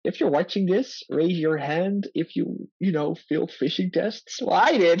if you're watching this, raise your hand if you failed phishing tests. Well,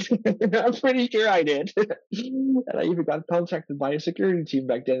 I did. I'm pretty sure I did. And I even got contacted by a security team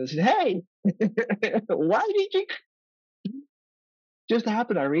back then and said, "Hey, why did you just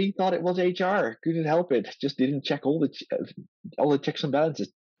happen? I really thought it was HR. Couldn't help it. Just didn't check all the checks and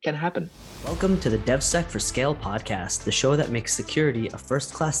balances. Can happen." Welcome to the DevSec For Scale podcast, the show that makes security a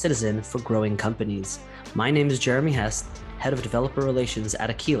first-class citizen for growing companies. My name is Jeremy Hest, Head of Developer Relations at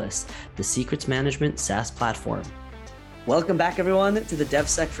Achilles, the secrets management SaaS platform. Welcome back, everyone, to the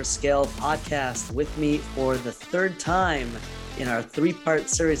DevSec For Scale podcast. With me for the third time in our three-part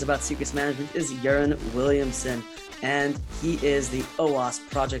series about secrets management is Jeroen Willemsen, and he is the OWASP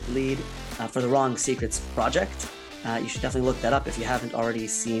project lead for the Wrong Secrets project. You should definitely look that up if you haven't already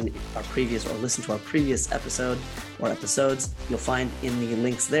seen our previous or listened to our previous episode or episodes. You'll find in the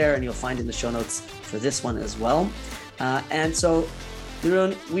links there, and you'll find in the show notes for this one as well. And so,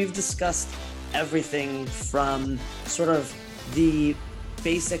 Jeroen, we've discussed everything from sort of the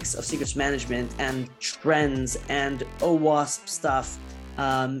basics of secrets management and trends and OWASP stuff.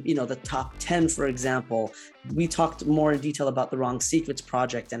 The top 10, for example. We talked more in detail about the Wrong Secrets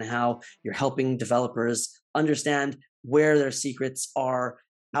project and how you're helping developers understand where their secrets are,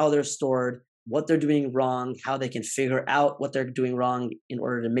 how they're stored, what they're doing wrong, how they can figure out what they're doing wrong in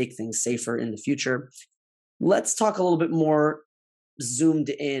order to make things safer in the future. Let's talk a little bit more zoomed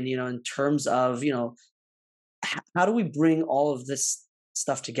in terms of, how do we bring all of this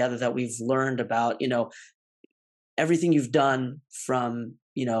stuff together that we've learned about, everything you've done from,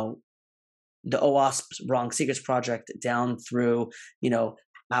 the OWASP Wrong Secrets project down through,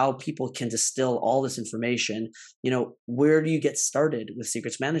 how people can distill all this information. Where do you get started with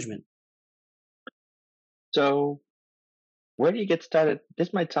secrets management? So, where do you get started?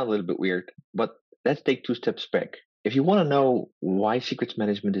 This might sound a little bit weird, but let's take 2 steps back. If you want to know why secrets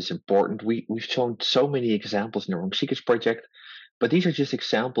management is important, we've shown so many examples in the Wrong Secrets project, but these are just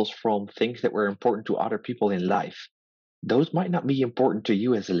examples from things that were important to other people in life. Those might not be important to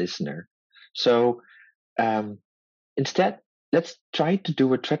you as a listener. So instead, let's try to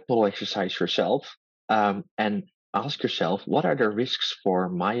do a threat model exercise yourself and ask yourself, what are the risks for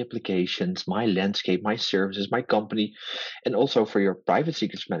my applications, my landscape, my services, my company, and also for your private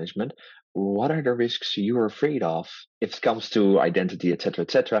secrets management? What are the risks you are afraid of if it comes to identity, et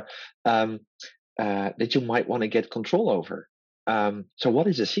cetera, that you might want to get control over? So what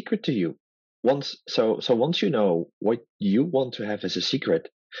is a secret to you? Once you know what you want to have as a secret,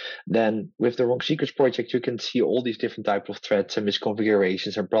 then with the Wrong Secrets project, you can see all these different types of threats and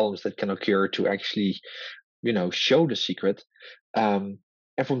misconfigurations and problems that can occur to actually, show the secret. And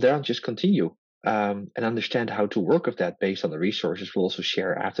from there on, just continue and understand how to work with that based on the resources we'll also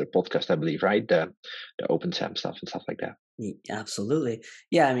share after the podcast, I believe, right? The OpenSAM stuff and stuff like that. Absolutely.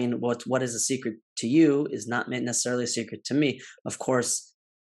 Yeah. I mean, what is a secret to you is not necessarily a secret to me. Of course,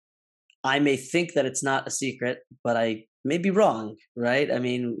 I may think that it's not a secret, but I may be wrong, right? I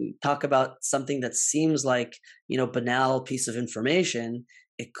mean, we talk about something that seems like, banal piece of information.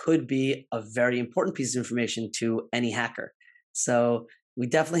 It could be a very important piece of information to any hacker. So we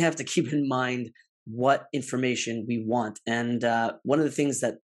definitely have to keep in mind what information we want. And one of the things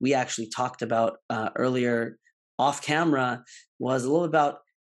that we actually talked about earlier off camera was a little about,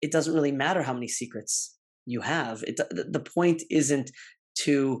 it doesn't really matter how many secrets you have. The point isn't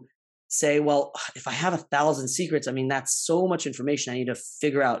to say, well, if I have 1,000 secrets, I mean, that's so much information. I need to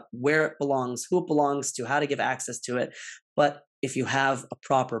figure out where it belongs, who it belongs to, how to give access to it. But if you have a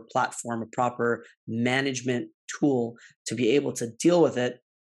proper platform, a proper management tool to be able to deal with it,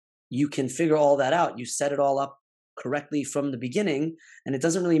 you can figure all that out. You set it all up correctly from the beginning, and it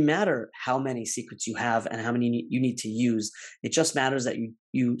doesn't really matter how many secrets you have and how many you need to use. It just matters that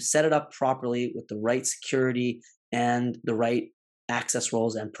you set it up properly with the right security and the right access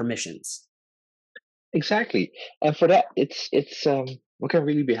roles and permissions. Exactly. And for that, it's what can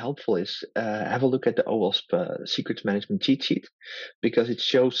really be helpful is have a look at the OWASP secrets management cheat sheet, because it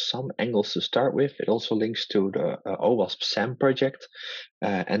shows some angles to start with. It also links to the OWASP SAM project.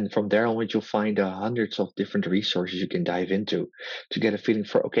 And from there onward, you'll find hundreds of different resources you can dive into to get a feeling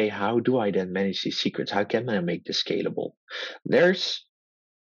for, okay, how do I then manage these secrets? How can I make this scalable? There's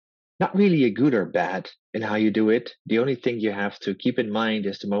not really a good or bad in how you do it. The only thing you have to keep in mind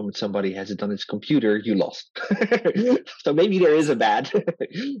is the moment somebody has it on its computer, you lost. So maybe there is a bad,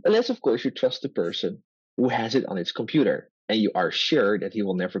 unless of course you trust the person who has it on its computer and you are sure that he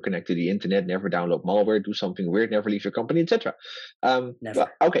will never connect to the internet, never download malware, do something weird, never leave your company, etc. Never. Well,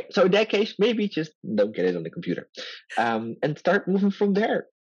 okay, so in that case, maybe just don't get it on the computer and start moving from there.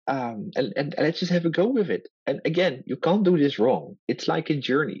 and let's just have a go with it. And again, you can't do this wrong. It's like a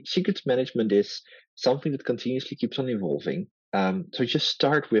journey. Secrets management is something that continuously keeps on evolving. So just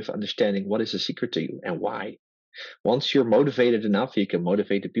start with understanding what is a secret to you and why. Once you're motivated enough, you can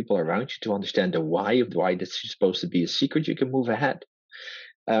motivate the people around you to understand the why of why this is supposed to be a secret. You can move ahead.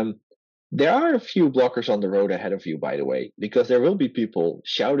 Um, there are a few blockers on the road ahead of you, by the way, because there will be people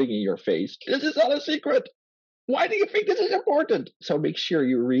shouting in your face, "This is not a secret. Why do you think this is important?" So make sure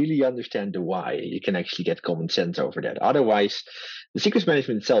you really understand the why. You can actually get common sense over that. Otherwise, the secrets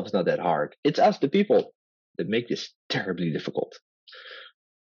management itself is not that hard. It's us, the people, that make this terribly difficult.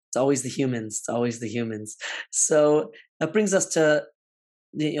 It's always the humans. It's always the humans. So that brings us to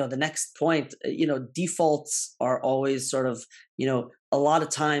the next point. Defaults are always sort of, a lot of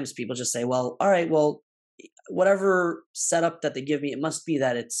times people just say, well, all right, well, whatever setup that they give me, it must be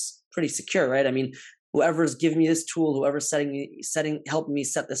that it's pretty secure, right? I mean, whoever's giving me this tool, whoever's helping me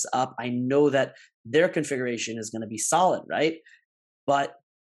set this up, I know that their configuration is going to be solid, right? But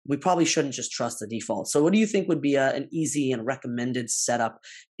we probably shouldn't just trust the default. So what do you think would be an easy and recommended setup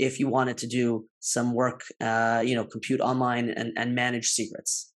if you wanted to do some work, compute online and manage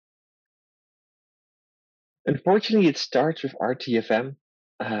secrets? Unfortunately, it starts with RTFM,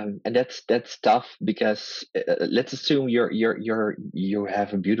 and that's tough because let's assume you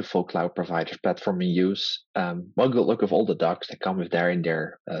have a beautiful cloud provider platform in use. One good look of all the docs that come with there in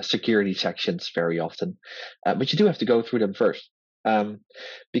their security sections very often, but you do have to go through them first,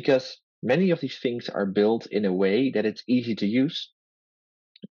 because many of these things are built in a way that it's easy to use,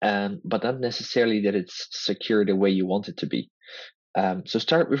 but not necessarily that it's secure the way you want it to be. So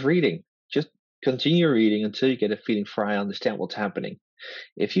start with reading. Just continue reading until you get a feeling for I understand what's happening.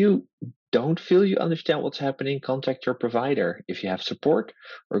 If you don't feel you understand what's happening, contact your provider if you have support,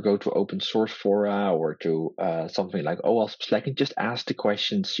 or go to open source fora or to something like OWASP Slack and just ask the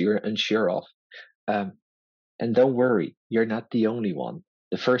questions you're unsure of. And don't worry, you're not the only one.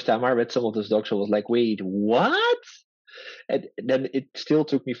 The first time I read some of those docs, I was like, wait, what? And then it still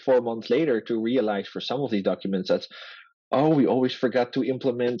took me 4 months later to realize for some of these documents that, oh, we always forgot to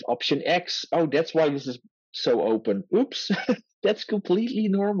implement option X. Oh, that's why this is so open. Oops, that's completely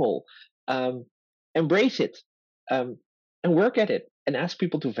normal. Embrace it, um, and work at it, and ask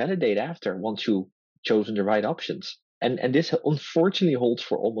people to validate after once you've chosen the right options. And this unfortunately holds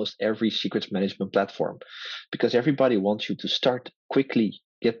for almost every secrets management platform, because everybody wants you to start quickly,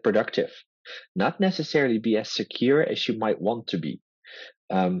 get productive, not necessarily be as secure as you might want to be.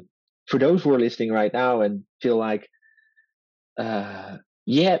 For those who are listening right now and feel like,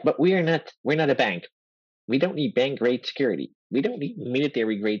 yeah, but we're not a bank. We don't need bank grade security. We don't need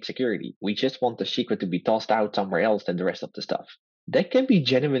military grade security. We just want the secret to be tossed out somewhere else than the rest of the stuff. That can be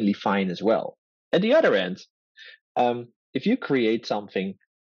genuinely fine as well. At the other end, if you create something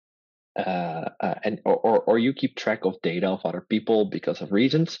or you keep track of data of other people because of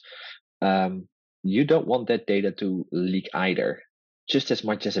reasons, you don't want that data to leak either, just as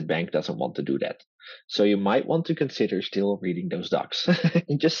much as a bank doesn't want to do that. So you might want to consider still reading those docs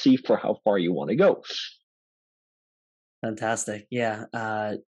and just see for how far you want to go. Fantastic. Yeah.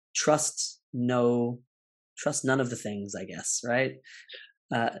 Trust none of the things, I guess, right?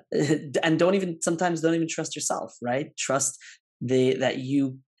 And sometimes don't even trust yourself, right? Trust that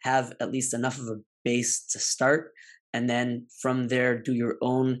you have at least enough of a base to start, and then from there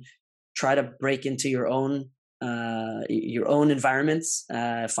try to break into your own environments,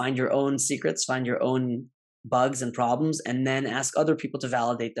 find your own secrets, find your own bugs and problems, and then ask other people to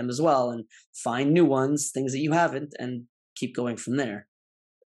validate them as well, and find new ones, things that you haven't, and keep going from there.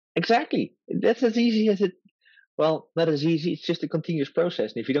 Exactly. That's as easy as it. Well, not as easy. It's just a continuous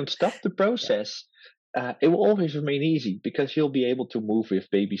process. And if you don't stop the process, it will always remain easy because you'll be able to move with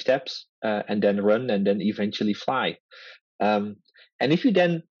baby steps and then run and then eventually fly. And if you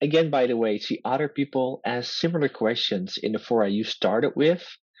then, again, by the way, see other people ask similar questions in the fora you started with,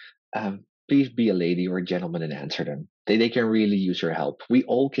 please be a lady or a gentleman and answer them. They can really use your help. We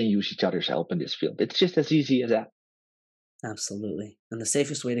all can use each other's help in this field. It's just as easy as that. Absolutely. And the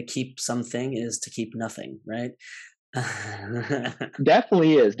safest way to keep something is to keep nothing, right?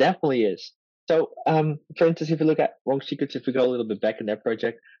 Definitely is. Definitely is. So, for instance, if you look at Wrong Secrets, if we go a little bit back in that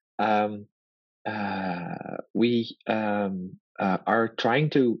project, we are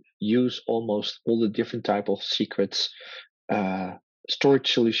trying to use almost all the different type of secrets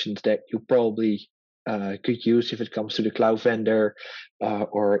storage solutions that you probably could use if it comes to the cloud vendor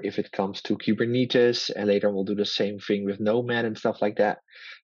or if it comes to Kubernetes. And later we'll do the same thing with Nomad and stuff like that.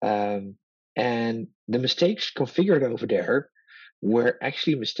 And the mistakes configured over there were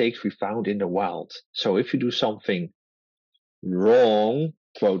actually mistakes we found in the wild. So if you do something wrong,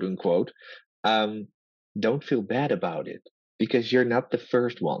 quote unquote, um, don't feel bad about it because you're not the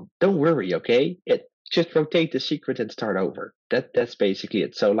first one. Don't worry, okay? Just rotate the secret and start over. That's basically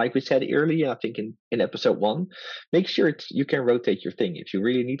it. So, like we said earlier, I think in episode 1, make sure you can rotate your thing. If you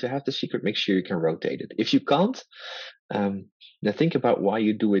really need to have the secret, make sure you can rotate it. If you can't, then think about why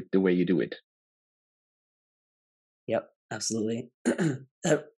you do it the way you do it. Yep, absolutely.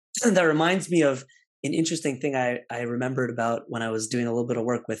 That reminds me of an interesting thing I remembered about when I was doing a little bit of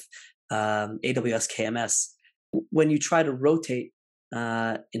work with AWS KMS. When you try to rotate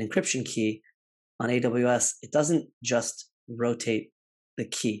an encryption key on AWS, it doesn't just rotate the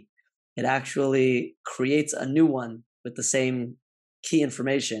key. It actually creates a new one with the same key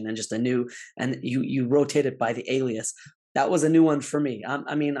information and just a new, and you rotate it by the alias. That was a new one for me.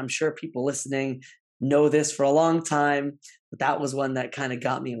 I mean, I'm sure people listening know this for a long time, but that was one that kind of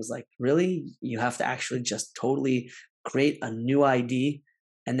got me. It was like, really? You have to actually just totally create a new ID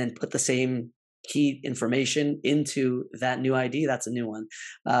and then put the same key information into that new ID? That's a new one.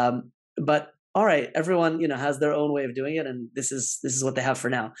 But all right, everyone, has their own way of doing it, and this is what they have for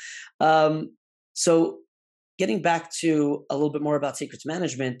now. So getting back to a little bit more about secrets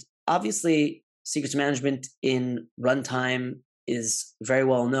management, obviously secrets management in runtime is very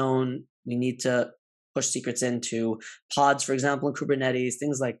well known. We need to push secrets into pods, for example, in Kubernetes,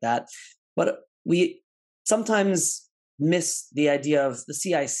 things like that. But we sometimes miss the idea of the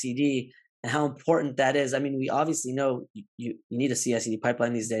CI/CD and how important that is. I mean, we obviously know you need a CI/CD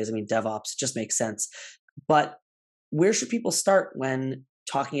pipeline these days. I mean, DevOps just makes sense. But where should people start when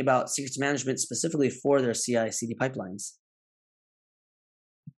talking about secrets management specifically for their CI/CD pipelines?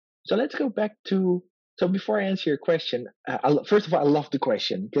 So let's go back to. So before I answer your question, first of all, I love the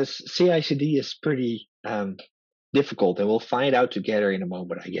question because CI/CD is pretty difficult, and we'll find out together in a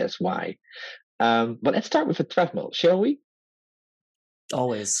moment, I guess, why. But let's start with a threat model, shall we?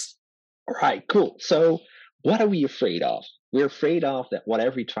 Always. All right, cool. So what are we afraid of? We're afraid of that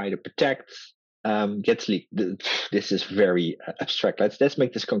whatever we try to protect gets leaked. This is very abstract. Let's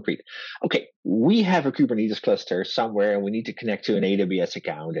make this concrete. Okay, we have a Kubernetes cluster somewhere, and we need to connect to an AWS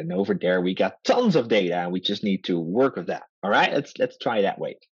account. And over there, we got tons of data, and we just need to work with that. All right, let's try that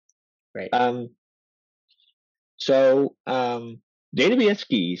way. Right. So the AWS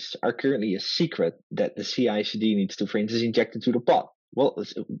keys are currently a secret that the CI/CD needs to, for instance, inject into the pod. Well,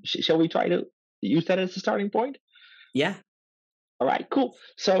 shall we try to use that as a starting point? Yeah. All right, cool.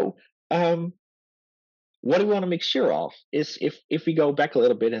 So what we want to make sure of is if we go back a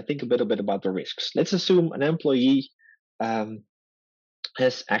little bit and think a little bit about the risks. Let's assume an employee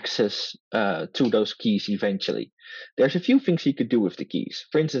has access to those keys eventually. There's a few things he could do with the keys.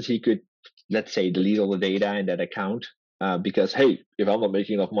 For instance, he could, let's say, delete all the data in that account because, hey, if I'm not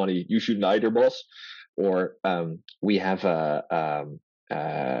making enough money, you shouldn't either, boss. Or we have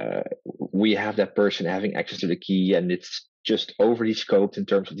that person having access to the key, and it's just overly scoped in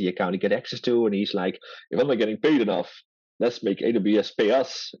terms of the account he get access to, and he's like, if I'm not getting paid enough, let's make AWS pay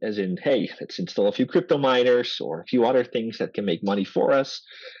us, as in, hey, let's install a few crypto miners or a few other things that can make money for us.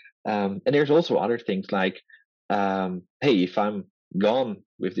 And there's also other things like, hey, if I'm gone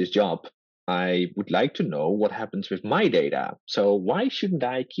with this job, I would like to know what happens with my data. So why shouldn't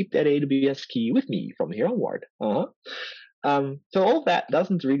I keep that AWS key with me from here onward? So all that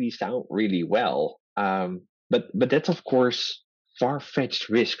doesn't really sound really well. But that's, of course, far-fetched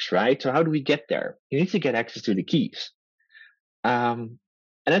risks, right? So how do we get there? You need to get access to the keys. And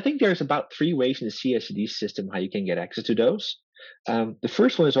I think there's about 3 ways in the CI/CD system how you can get access to those. The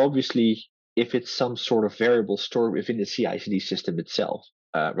first one is obviously if it's some sort of variable stored within the CI/CD system itself,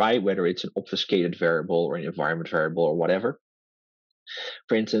 right? Whether it's an obfuscated variable or an environment variable or whatever.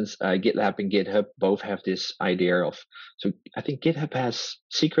 For instance, GitLab and GitHub both have this idea of, so I think GitHub has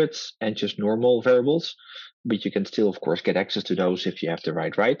secrets and just normal variables, but you can still, of course, get access to those if you have the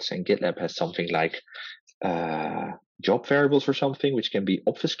right rights. And GitLab has something like job variables or something, which can be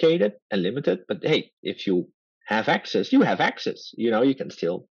obfuscated and limited. But hey, if you have access, you have access. You can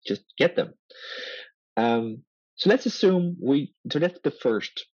still just get them. So let's assume so that's the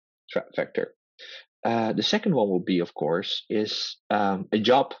first threat vector. The second one will be, of course, is a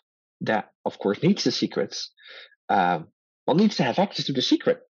job that, of course, needs the secrets. Needs to have access to the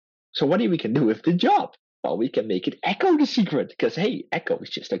secret. So what we can do with the job? Well, we can make it echo the secret because, hey, echo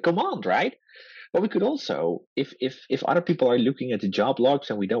is just a command, right? But we could also, if other people are looking at the job logs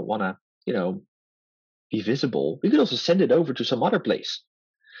and we don't want to, be visible, we could also send it over to some other place.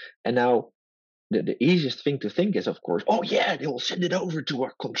 And now the easiest thing to think is, of course, oh yeah, they will send it over to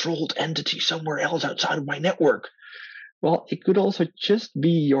a controlled entity somewhere else outside of my network. Well, it could also just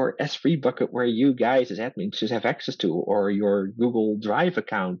be your S3 bucket where you guys as admins just have access to, or your Google Drive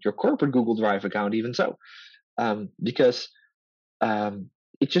account, your corporate Google Drive account, even so. Because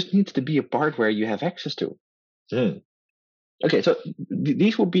it just needs to be a part where you have access to. Hmm. Okay, so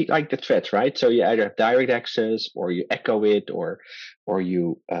these will be like the threads, right? So you either have direct access, or you echo it, or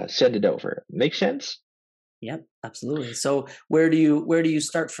you send it over. Make sense? Yep, absolutely. So where do you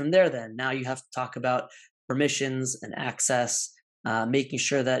start from there then? Now you have to talk about permissions and access, making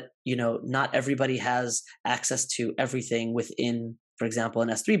sure that not everybody has access to everything within, for example, an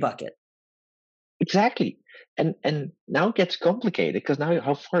S3 bucket. Exactly. And now it gets complicated because now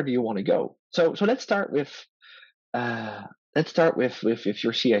how far do you want to go? So uh, let's start with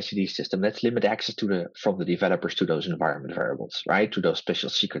your CI/CD system. Let's limit access to the from the developers to those environment variables, right? To those special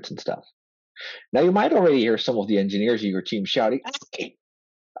secrets and stuff. Now you might already hear some of the engineers in your team shouting, "Hey,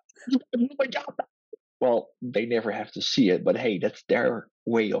 I do my job." Well, they never have to see it, but hey, that's their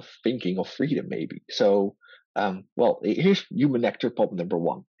way of thinking of freedom, maybe. So, well, here's human actor problem number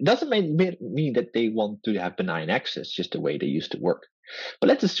one. It doesn't mean that they want to have benign access, just the way they used to work. But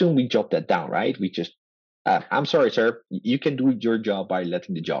let's assume we jot that down, right? We just, I'm sorry, sir, you can do your job by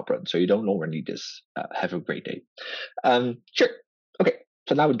letting the job run, so you don't longer need this. Have a great day. Sure. Okay.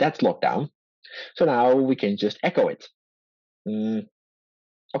 So now that's locked down. So now we can just echo it. Mm,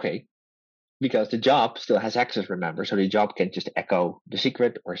 okay, because the job still has access, remember, so the job can just echo the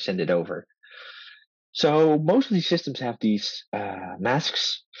secret or send it over. So most of these systems have these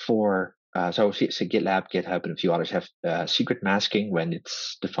masks for, so GitLab, GitHub, and a few others have secret masking when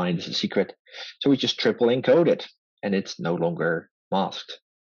it's defined as a secret. So we just triple encode it, and it's no longer masked.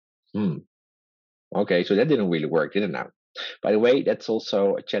 Okay, so that didn't really work, did it now? By the way, that's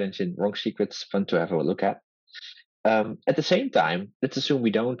also a challenge in wrong secrets, fun to have a look at. At the same time, let's assume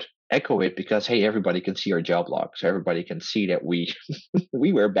we don't echo it because hey, everybody can see our job log, so everybody can see that we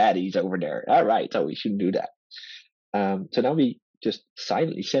we were baddies over there. All right, so we shouldn't do that. So now we just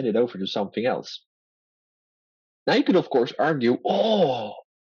silently send it over to something else. Now you could of course argue, oh,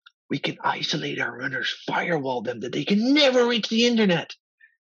 we can isolate our runners, firewall them, that they can never reach the internet.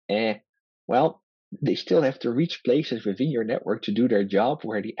 Well, they still have to reach places within your network to do their job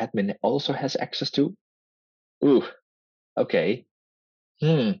where the admin also has access to. Ooh, okay.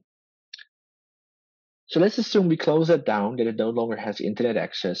 Hmm. So let's assume we close that down, that it no longer has internet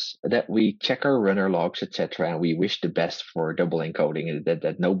access, that we check our runner logs, etc., and we wish the best for double encoding, and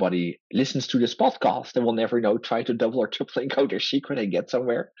that nobody listens to this podcast and will never know, try to double or triple encode their secret and get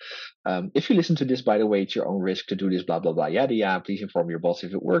somewhere. If you listen to this, by the way, it's your own risk to do this, blah, blah, blah, yada, yada. Please inform your boss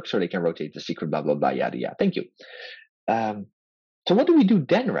if it works so they can rotate the secret, blah, blah, blah, yada, yada. Thank you. So what do we do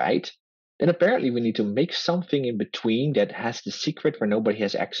then, right? Then apparently we need to make something in between that has the secret where nobody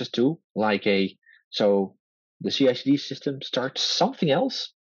has access to, like so the CI/CD system starts something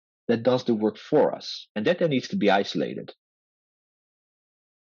else that does the work for us, and that then needs to be isolated.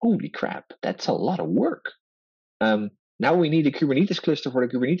 Holy crap, that's a lot of work. Now we need a Kubernetes cluster for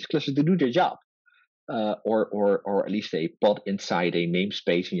the Kubernetes cluster to do their job, or at least a pod inside a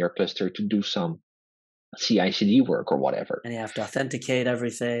namespace in your cluster to do some CI/CD work or whatever. And you have to authenticate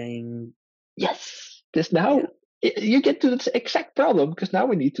everything. Yes, because now you get to the exact problem because now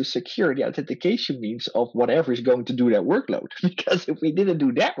we need to secure the authentication means of whatever is going to do that workload. Because if we didn't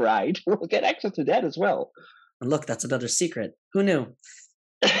do that right, we'll get access to that as well. And look, that's another secret. Who knew?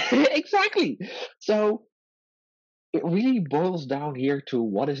 Exactly. So it really boils down here to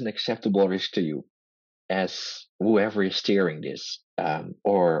what is an acceptable risk to you as whoever is steering this,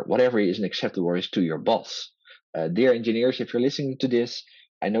 or whatever is an acceptable risk to your boss. Dear engineers, if you're listening to this,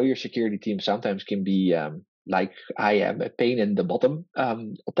 I know your security team sometimes can be like I am, a pain in the bottom.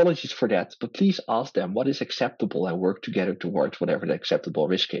 Apologies for that, but please ask them what is acceptable and work together towards whatever the acceptable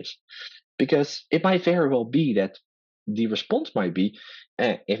risk is. Because it might very well be that the response might be,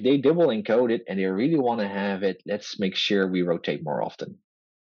 if they double encode it and they really want to have it, let's make sure we rotate more often.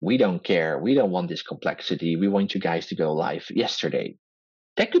 We don't care. We don't want this complexity. We want you guys to go live yesterday.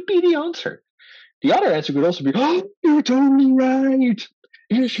 That could be the answer. The other answer could also be, oh, you're totally right.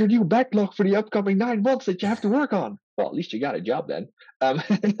 Here's your new backlog for the upcoming 9 months that you have to work on. Well, at least you got a job then.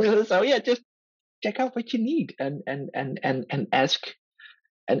 So yeah, just check out what you need and ask.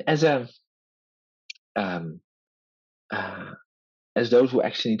 And um, as those who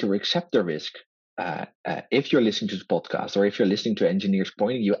actually need to accept the risk, if you're listening to this podcast or if you're listening to engineers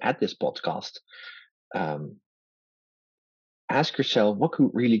pointing you at this podcast, ask yourself what could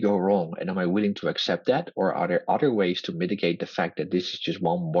really go wrong, and am I willing to accept that, or are there other ways to mitigate the fact that this is just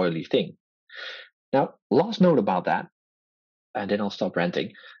one boily thing? Now, last note about that, and then I'll stop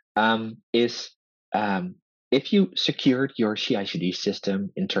ranting, is if you secured your CI/CD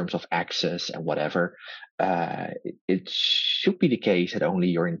system in terms of access and whatever, it should be the case that only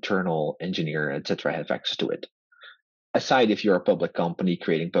your internal engineer, etc., have access to it. Aside if you're a public company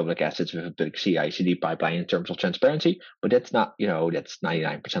creating public assets with a big CI/CD pipeline in terms of transparency, but that's not, that's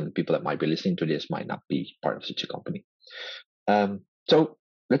 99% of the people that might be listening to this might not be part of such a company. So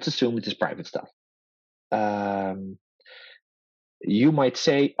let's assume it is private stuff. You might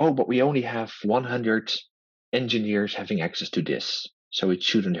say, oh, but we only have 100 engineers having access to this, so it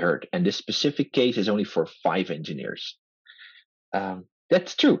shouldn't hurt. And this specific case is only for 5 engineers.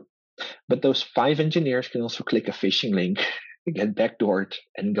 That's true. But those 5 engineers can also click a phishing link, get backdoored,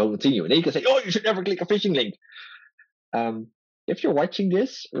 and go continue. And they can say, oh, you should never click a phishing link. If you're watching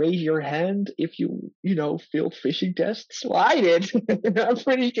this, raise your hand if you failed phishing tests. Well, I did. I'm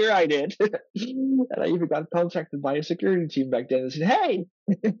pretty sure I did. And I even got contacted by a security team back then and said, hey,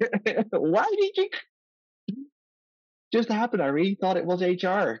 why did you? Just happened. I really thought it was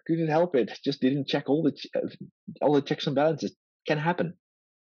HR. Couldn't help it. Just didn't check all the checks and balances. Can happen.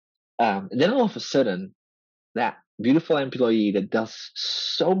 And then all of a sudden, that beautiful employee that does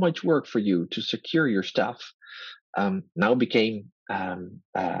so much work for you to secure your stuff now became an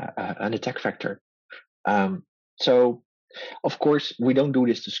attack vector. So, of course, we don't do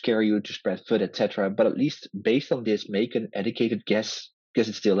this to scare you, to spread FUD, etc. But at least based on this, make an educated guess, because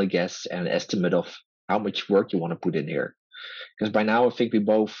it's still a guess and an estimate of how much work you want to put in here. Because by now, I think we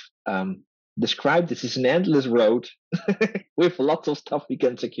both described this as an endless road with lots of stuff we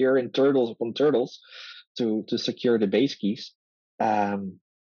can secure in turtles upon turtles to secure the base keys.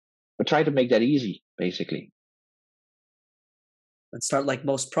 But try to make that easy, basically. And start like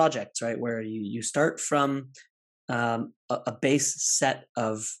most projects, right? Where you start from a base set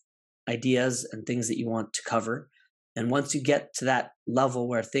of ideas and things that you want to cover. And once you get to that level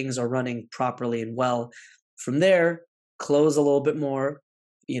where things are running properly and well, from there, close a little bit more,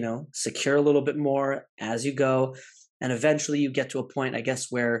 secure a little bit more as you go. And eventually you get to a point, I guess,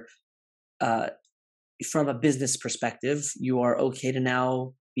 where from a business perspective, you are okay to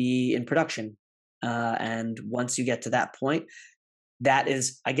now be in production. And once you get to that point, that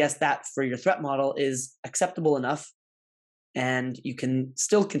is, I guess, that for your threat model is acceptable enough. And you can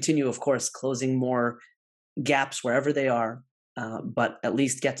still continue, of course, closing more gaps wherever they are, but at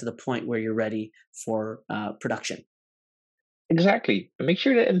least get to the point where you're ready for production. Exactly. And make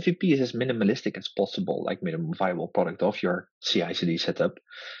sure the MVP is as minimalistic as possible, like minimum viable product of your CI/CD setup.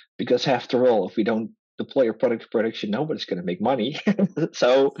 Because after all, if we don't deploy your product to production, nobody's going to make money.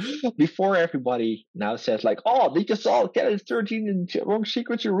 So before everybody now says like, oh, they just saw candidate 13 and wrong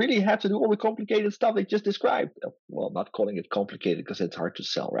secrets, you really have to do all the complicated stuff they just described. Well, not calling it complicated because it's hard to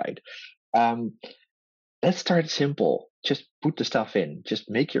sell, right? Let's start simple. Just put the stuff in, just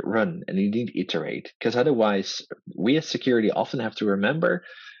make it run, and you need to iterate. Because otherwise, we as security often have to remember,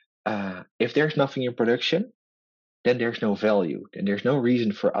 if there's nothing in production, then there's no value. And there's no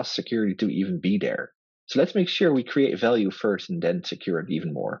reason for us security to even be there. So let's make sure we create value first and then secure it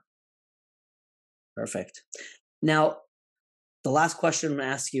even more. Perfect. Now, the last question I'm going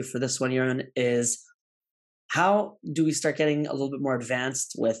to ask you for this one, Jeroen, is how do we start getting a little bit more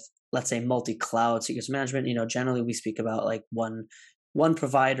advanced with, let's say, multi-cloud secrets management? Generally we speak about like one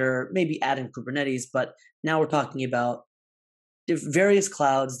provider, maybe adding Kubernetes, but now we're talking about various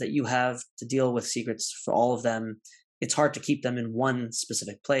clouds that you have to deal with secrets for all of them. It's hard to keep them in one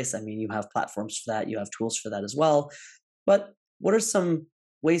specific place. I mean, you have platforms for that, you have tools for that as well. But what are some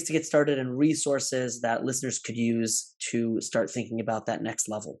ways to get started and resources that listeners could use to start thinking about that next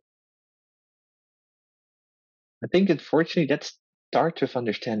level? I think unfortunately that starts with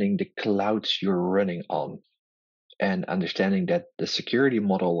understanding the clouds you're running on and understanding that the security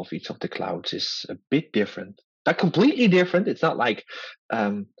model of each of the clouds is a bit different. Not completely different. It's not like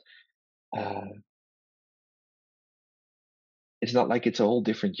it's not like it's a whole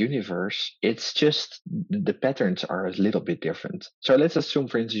different universe. It's just the patterns are a little bit different. So let's assume,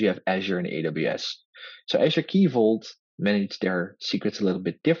 for instance, you have Azure and AWS. So Azure Key Vault manage their secrets a little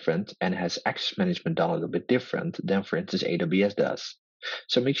bit different and has access management done a little bit different than, for instance, AWS does.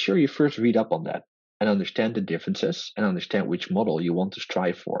 So make sure you first read up on that and understand the differences and understand which model you want to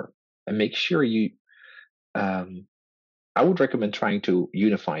strive for. And make sure you I would recommend trying to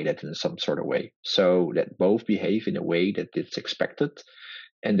unify that in some sort of way so that both behave in a way that it's expected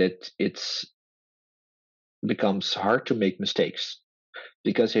and that it's becomes hard to make mistakes.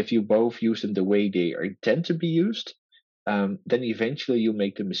 Because if you both use them the way they are intended to be used, then eventually you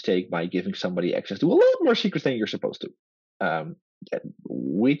make the mistake by giving somebody access to a lot more secrets than you're supposed to,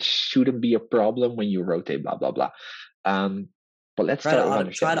 which shouldn't be a problem when you rotate, blah, blah, blah. But let's try to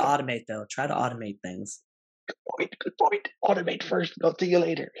automate, though. Try to automate things. Good point. Automate first. I'll see you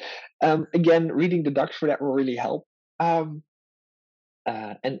later. Again, reading the docs for that will really help. And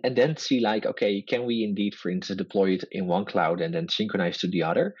then see like, okay, can we indeed, for instance, deploy it in one cloud and then synchronize to the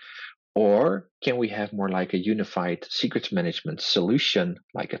other? Or can we have more like a unified secrets management solution,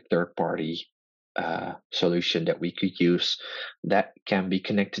 like a third party solution that we could use that can be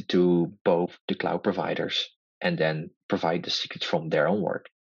connected to both the cloud providers and then provide the secrets from there onward?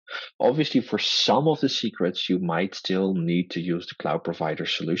 Obviously, for some of the secrets, you might still need to use the cloud provider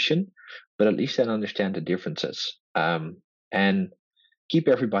solution, but at least then understand the differences and keep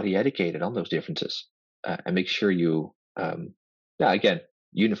everybody educated on those differences and make sure you, again,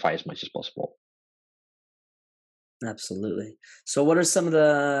 unify as much as possible. Absolutely. So what are some of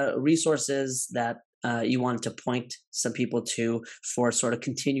the resources that you wanted to point some people to for sort of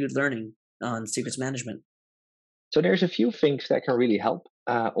continued learning on secrets management? So there's a few things that can really help.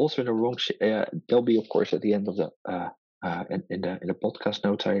 Also in the wrong, there'll be of course at the end of the in the podcast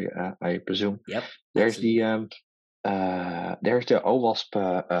notes, I presume. Yep. There's absolutely. there's the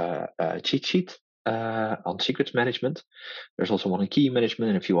OWASP cheat sheet on secrets management. There's also one on key management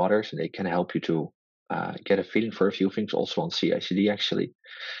and a few others, and they can help you to get a feeling for a few things. Also on CI/CD actually.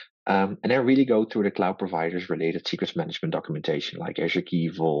 And then really go through the cloud providers related secrets management documentation like Azure Key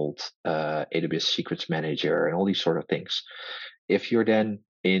Vault, AWS Secrets Manager, and all these sort of things. If you're then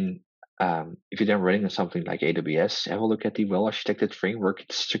running on something like AWS, have a look at the well-architected framework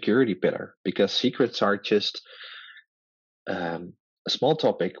security pillar, because secrets are just a small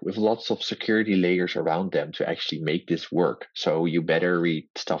topic with lots of security layers around them to actually make this work. So you better read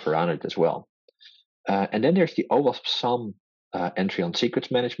stuff around it as well. And then there's the OWASP SAM entry on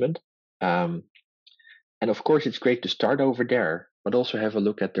secrets management. And of course, it's great to start over there, but also have a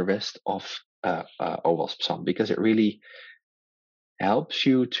look at the rest of OWASP SAM, because it really helps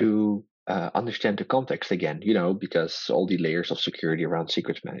you to understand the context again, because all the layers of security around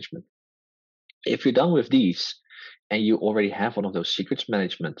secrets management. If you're done with these and you already have one of those secrets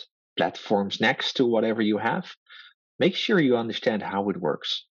management platforms next to whatever you have, make sure you understand how it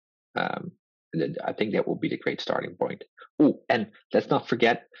works. I think that will be the great starting point. Oh, and let's not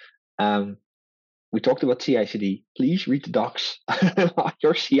forget, we talked about CI/CD. Please read the docs on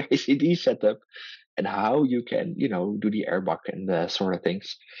your CI/CD setup and how you can, do the airbuck and the sort of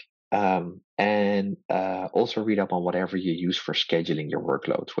things. And also read up on whatever you use for scheduling your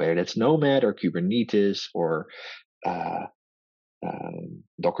workloads, whether that's Nomad or Kubernetes or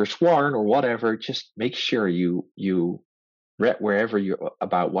Docker Swarm or whatever. Just make sure you read wherever you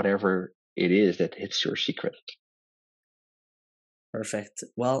about whatever it is that hits your secret. Perfect.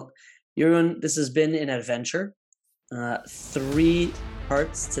 Well, Jeroen, this has been an adventure. 3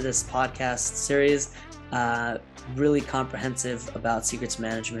 parts to this podcast series, really comprehensive about secrets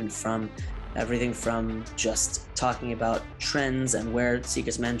management, from everything from just talking about trends and where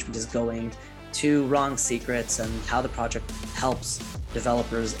secrets management is going to wrong secrets and how the project helps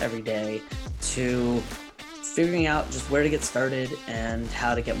developers every day, to figuring out just where to get started and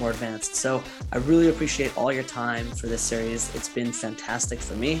how to get more advanced. So I really appreciate all your time for this series. It's been fantastic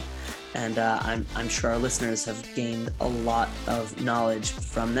for me, and I'm sure our listeners have gained a lot of knowledge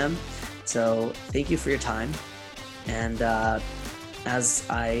from them. So thank you for your time. And as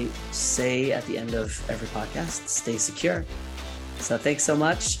I say at the end of every podcast, stay secure. So thanks so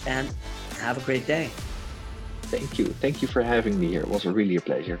much and have a great day. Thank you. Thank you for having me here. It was really a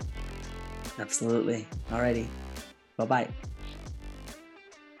pleasure. Absolutely. Alrighty. Bye-bye.